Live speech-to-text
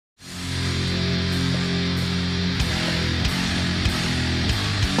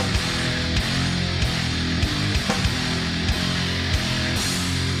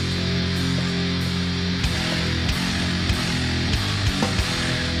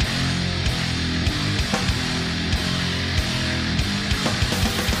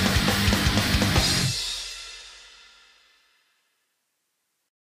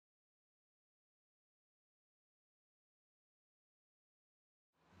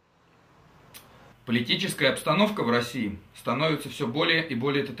Политическая обстановка в России становится все более и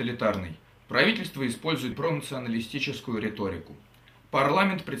более тоталитарной. Правительство использует пронационалистическую риторику.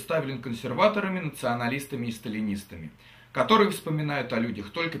 Парламент представлен консерваторами, националистами и сталинистами, которые вспоминают о людях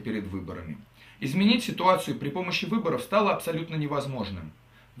только перед выборами. Изменить ситуацию при помощи выборов стало абсолютно невозможным.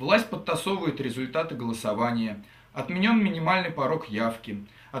 Власть подтасовывает результаты голосования, отменен минимальный порог явки,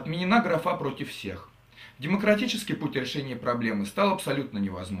 отменена графа «против всех». Демократический путь решения проблемы стал абсолютно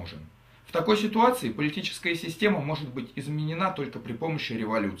невозможен. В такой ситуации политическая система может быть изменена только при помощи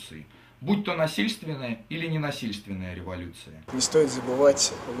революции, будь то насильственная или ненасильственная революция. Не стоит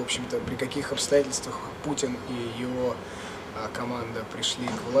забывать, в общем-то, при каких обстоятельствах Путин и его команда пришли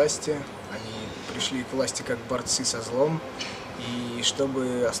к власти. Они пришли к власти как борцы со злом, и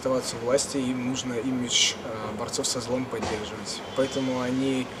чтобы оставаться у власти, им нужно имидж борцов со злом поддерживать. Поэтому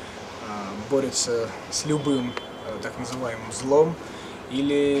они борются с любым так называемым злом,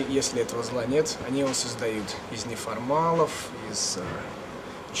 или, если этого зла нет, они его создают из неформалов, из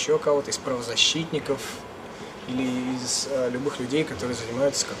еще кого-то, из правозащитников или из любых людей, которые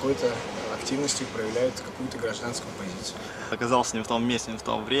занимаются какой-то активностью, проявляют какую-то гражданскую позицию. Оказался не в том месте, не в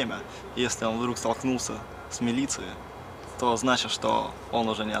то время. Если он вдруг столкнулся с милицией, то значит, что он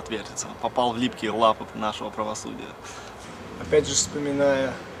уже не отвертится. Попал в липкие лапы нашего правосудия. Опять же,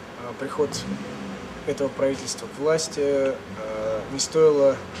 вспоминая приход этого правительства к власти, не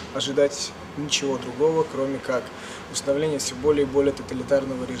стоило ожидать ничего другого, кроме как установления все более и более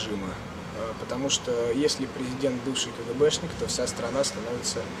тоталитарного режима. Потому что если президент бывший КГБшник, то вся страна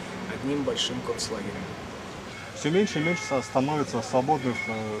становится одним большим концлагерем. Все меньше и меньше становится свободных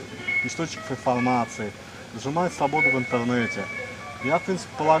источников информации, сжимает свободу в интернете. Я, в принципе,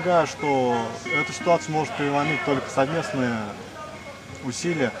 полагаю, что эту ситуацию может переломить только совместные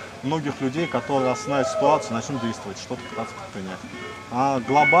усилия многих людей, которые, осознают ситуацию, начнут действовать, что-то пытаться предпринять. А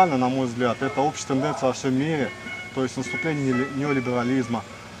глобально, на мой взгляд, это общая тенденция во всем мире, то есть наступление неолиберализма.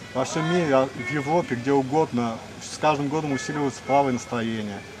 Во всем мире, в Европе, где угодно, с каждым годом усиливаются правые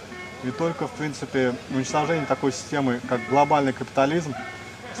настроения. И только, в принципе, уничтожение такой системы, как глобальный капитализм,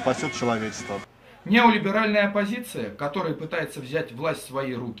 спасет человечество. Неолиберальная оппозиция, которая пытается взять власть в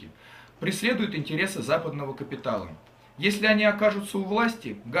свои руки, преследует интересы западного капитала. Если они окажутся у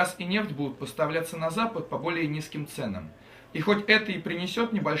власти, газ и нефть будут поставляться на Запад по более низким ценам. И хоть это и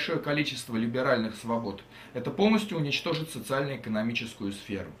принесет небольшое количество либеральных свобод, это полностью уничтожит социально-экономическую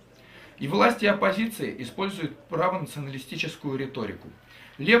сферу. И власть и оппозиция используют правонационалистическую риторику.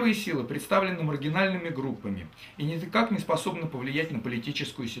 Левые силы представлены маргинальными группами и никак не способны повлиять на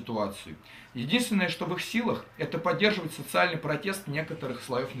политическую ситуацию. Единственное, что в их силах, это поддерживать социальный протест некоторых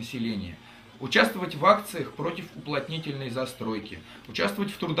слоев населения, участвовать в акциях против уплотнительной застройки,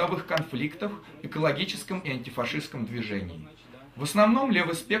 участвовать в трудовых конфликтах, экологическом и антифашистском движении. В основном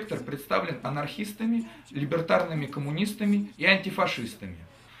левый спектр представлен анархистами, либертарными коммунистами и антифашистами.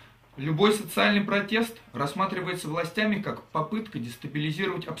 Любой социальный протест рассматривается властями как попытка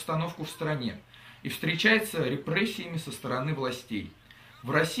дестабилизировать обстановку в стране и встречается репрессиями со стороны властей. В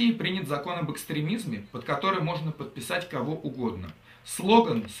России принят закон об экстремизме, под который можно подписать кого угодно.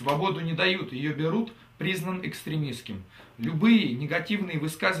 Слоган «Свободу не дают, ее берут» признан экстремистским. Любые негативные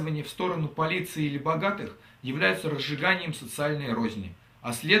высказывания в сторону полиции или богатых являются разжиганием социальной розни,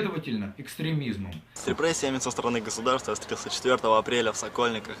 а следовательно экстремизмом. С репрессиями со стороны государства я встретился 4 апреля в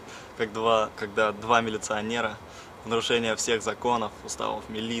Сокольниках, когда два милиционера в нарушение всех законов, уставов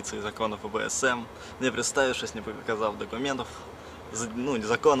милиции, законов ВБСМ, не представившись, не показав документов,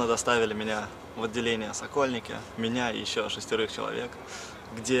 незаконно доставили меня в отделение Сокольники, меня и еще 6 человек,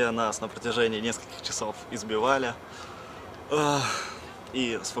 где нас на протяжении нескольких часов избивали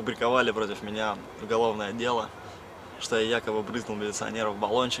и сфабриковали против меня уголовное дело, что я якобы брызнул милиционеров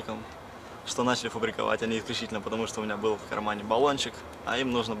баллончиком, что начали фабриковать они исключительно потому, что у меня был в кармане баллончик, а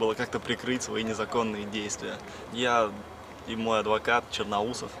им нужно было как-то прикрыть свои незаконные действия. Я и мой адвокат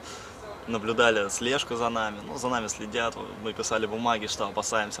Черноусов наблюдали слежку за нами, за нами следят, мы писали бумаги, что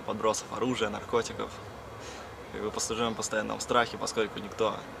опасаемся подбросов оружия, наркотиков. Живем в постоянном страхе, поскольку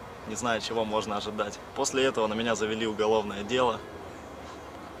никто не знает, чего можно ожидать. После этого на меня завели уголовное дело.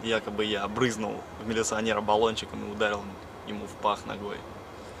 Якобы я брызнул в милиционера баллончиком и ударил ему в пах ногой.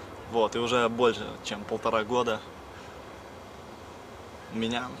 И уже больше, чем 1,5 года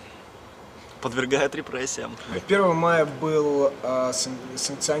меня подвергает репрессиям. 1 мая был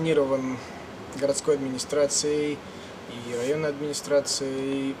санкционирован городской администрацией и районной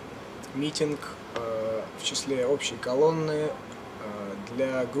администрацией митинг в числе общей колонны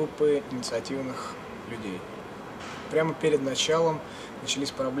для группы инициативных людей. Прямо перед началом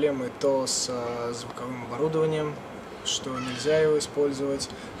начались проблемы то с звуковым оборудованием, что нельзя его использовать,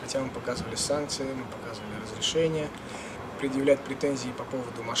 хотя мы показывали санкции, мы показывали разрешение, предъявлять претензии по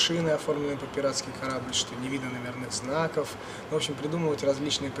поводу машины, оформленной по пиратский корабль, что не видно номерных знаков. В общем, придумывать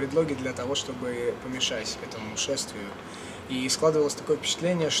различные предлоги для того, чтобы помешать этому шествию. И складывалось такое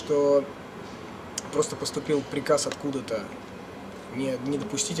впечатление, что просто поступил приказ откуда-то не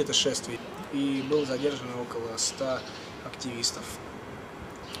допустить это шествие, и было задержано около 100 активистов.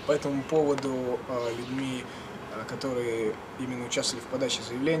 По этому поводу людьми, которые именно участвовали в подаче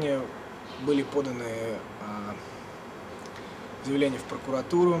заявления, были поданы заявления в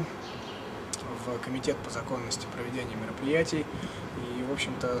прокуратуру, в комитет по законности проведения мероприятий. И, в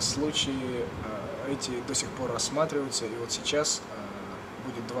общем-то, случаи эти до сих пор рассматриваются. И вот сейчас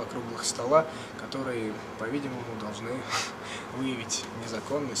будет 2 круглых стола, которые, по-видимому, должны выявить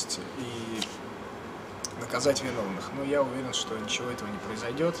незаконность и наказать виновных. Но я уверен, что ничего этого не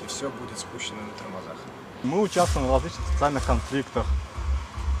произойдет, и все будет спущено на тормозах. Мы участвуем в различных социальных конфликтах.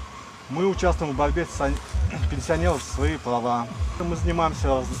 Мы участвуем в борьбе пенсионеров за свои права. Мы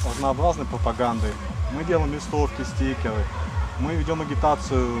занимаемся разнообразной пропагандой. Мы делаем листовки, стикеры. Мы ведем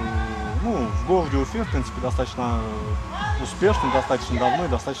агитацию в городе Уфе, в принципе, достаточно успешно, достаточно давно и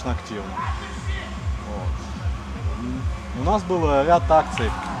достаточно активно. Вот. У нас был ряд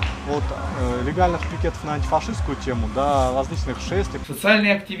акций. От легальных пикетов на антифашистскую тему до различных шествий.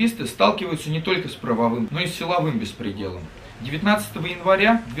 Социальные активисты сталкиваются не только с правовым, но и с силовым беспределом. 19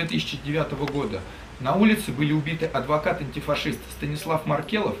 января 2009 года на улице были убиты адвокат-антифашист Станислав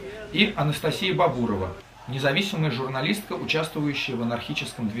Маркелов и Анастасия Бабурова, независимая журналистка, участвующая в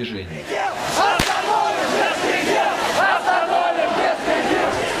анархическом движении.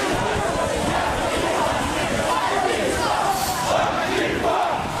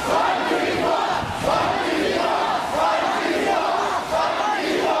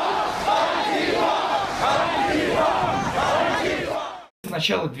 С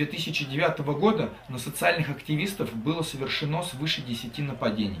начала 2009 года на социальных активистов было совершено свыше 10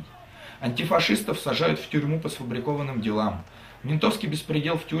 нападений. Антифашистов сажают в тюрьму по сфабрикованным делам. Ментовский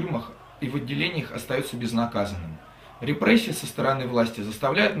беспредел в тюрьмах и в отделениях остается безнаказанным. Репрессии со стороны власти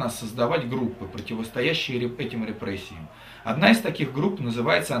заставляют нас создавать группы, противостоящие этим репрессиям. Одна из таких групп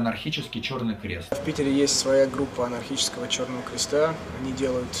называется «Анархический Черный Крест». В Питере есть своя группа анархического Черного Креста. Они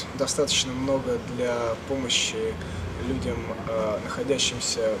делают достаточно много для помощи людям,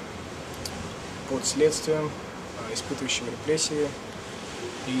 находящимся под следствием, испытывающим репрессии,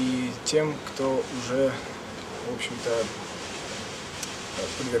 и тем, кто уже, в общем-то,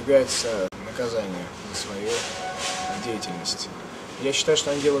 подвергается наказанию за свою деятельность. Я считаю,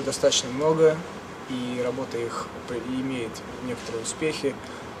 что они делают достаточно много, и работа их имеет некоторые успехи,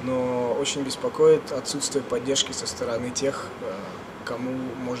 но очень беспокоит отсутствие поддержки со стороны тех, кому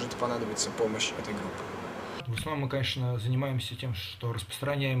может понадобиться помощь этой группы. В основном мы, конечно, занимаемся тем, что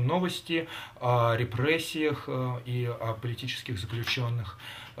распространяем новости о репрессиях и о политических заключенных.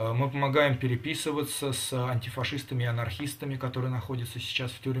 Мы помогаем переписываться с антифашистами и анархистами, которые находятся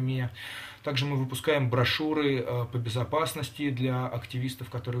сейчас в тюрьме. Также мы выпускаем брошюры по безопасности для активистов,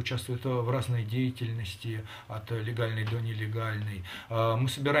 которые участвуют в разной деятельности, от легальной до нелегальной. Мы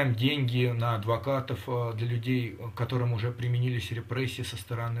собираем деньги на адвокатов для людей, которым уже применились репрессии со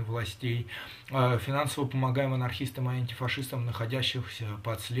стороны властей. Финансово помогаем анархистам и антифашистам, находящихся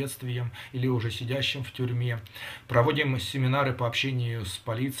под следствием или уже сидящим в тюрьме. Проводим семинары по общению с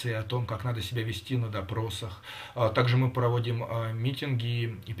полицией о том, как надо себя вести на допросах. Также мы проводим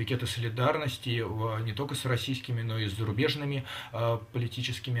митинги и пикеты солидарности не только с российскими, но и с зарубежными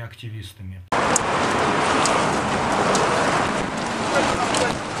политическими активистами.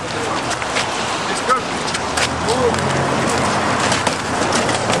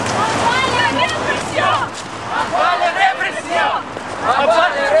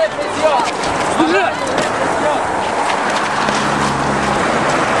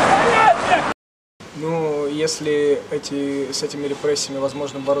 Ну, если с этими репрессиями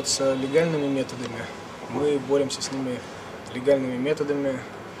возможно бороться легальными методами, мы боремся с ними легальными методами.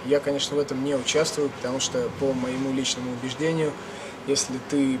 Я, конечно, в этом не участвую, потому что, по моему личному убеждению, если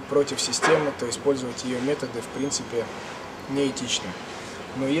ты против системы, то использовать ее методы, в принципе, неэтично.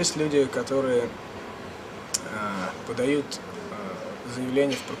 Но есть люди, которые подают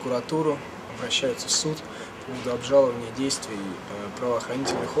заявление в прокуратуру, обращаются в суд по поводу обжалования действий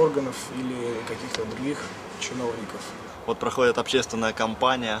правоохранительных органов или каких-то других чиновников. Вот проходит общественная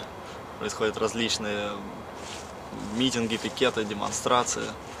кампания, происходят различные митинги, пикеты, демонстрации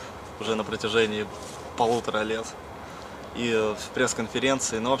уже на протяжении 1,5 лет. И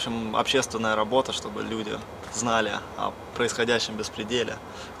пресс-конференции, ну, в общем, общественная работа, чтобы люди знали о происходящем беспределе.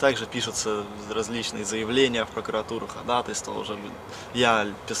 Также пишутся различные заявления в прокуратуру, ходатайства. Уже я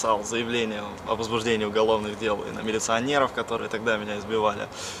писал заявление о возбуждении уголовных дел и на милиционеров, которые тогда меня избивали,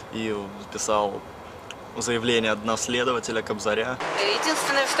 и писал заявление одного следователя Кобзаря.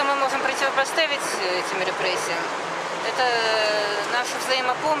 Единственное, что мы можем противопоставить этим репрессиям, это наша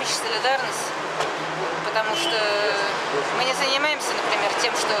взаимопомощь, солидарность, потому что мы не занимаемся, например,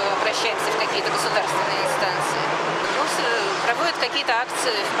 тем, что обращаемся в какие-то государственные инстанции. Проводят какие-то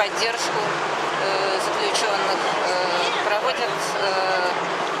акции в поддержку заключенных, проводят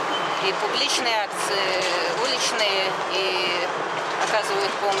и публичные акции, уличные, и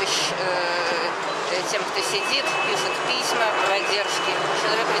оказывают помощь тем, кто сидит, пишут письма поддержки.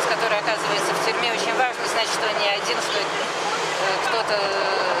 Человек, ведь, который оказывается в тюрьме, очень важно знать, что он не один, что кто-то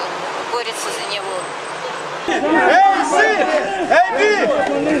борется за него. Эй, Си! Эй, Би!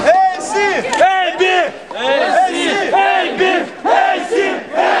 Эй, Си! Эй, Би! Эй, Си! Эй, Би! Эй, Си!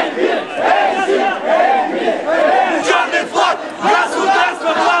 Эй, Би! Эй, Си! Эй, Би! Черный флаг!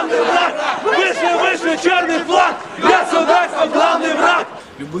 Государство главный враг! Выше, черный флаг! Государство главный враг!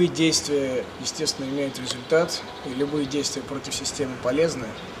 Любые действия, естественно, имеют результат, и любые действия против системы полезны.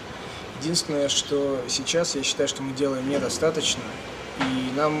 Единственное, что сейчас я считаю, что мы делаем недостаточно,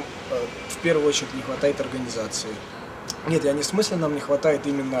 и нам в первую очередь не хватает организации. Нет, я не в смысле нам не хватает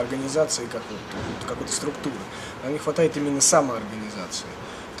именно организации какой-то структуры, нам не хватает именно самоорганизации.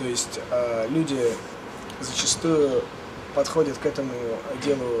 То есть люди зачастую подходят к этому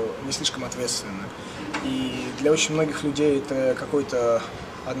делу не слишком ответственно. И для очень многих людей это какой-то,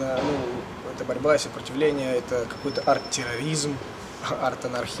 это борьба, сопротивление, это какой-то арт-терроризм,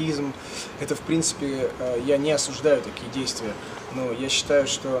 арт-анархизм. Это, в принципе, я не осуждаю такие действия, но я считаю,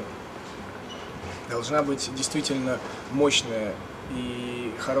 что должна быть действительно мощная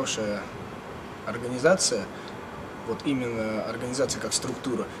и хорошая организация, вот именно организация как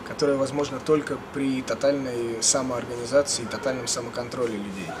структура, которая возможна только при тотальной самоорганизации и тотальном самоконтроле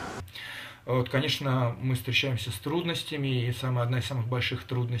людей. Вот, конечно, мы встречаемся с трудностями, и одна из самых больших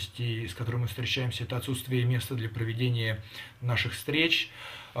трудностей, с которой мы встречаемся, это отсутствие места для проведения наших встреч.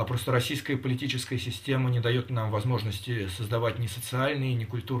 Просто российская политическая система не дает нам возможности создавать ни социальные, ни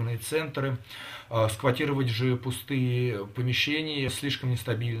культурные центры. Сквотировать же пустые помещения слишком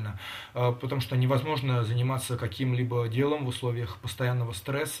нестабильно, потому что невозможно заниматься каким-либо делом в условиях постоянного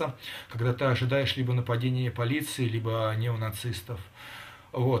стресса, когда ты ожидаешь либо нападения полиции, либо неонацистов.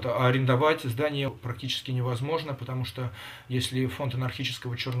 Вот. А арендовать здание практически невозможно, потому что если фонд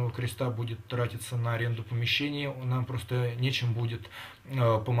анархического Черного Креста будет тратиться на аренду помещений, нам просто нечем будет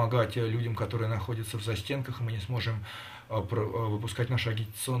помогать людям, которые находятся в застенках, и мы не сможем выпускать наши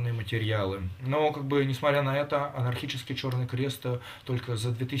агитационные материалы. Но, несмотря на это, анархический Черный Крест только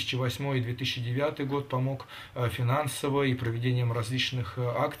за 2008 и 2009 год помог финансово и проведением различных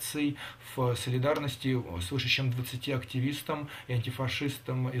акций в солидарности свыше чем 20 активистам и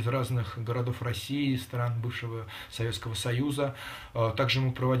антифашистам из разных городов России, стран бывшего Советского Союза. Также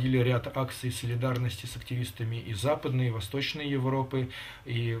мы проводили ряд акций солидарности с активистами из Западной и Восточной Европы,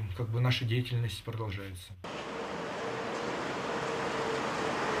 и наша деятельность продолжается.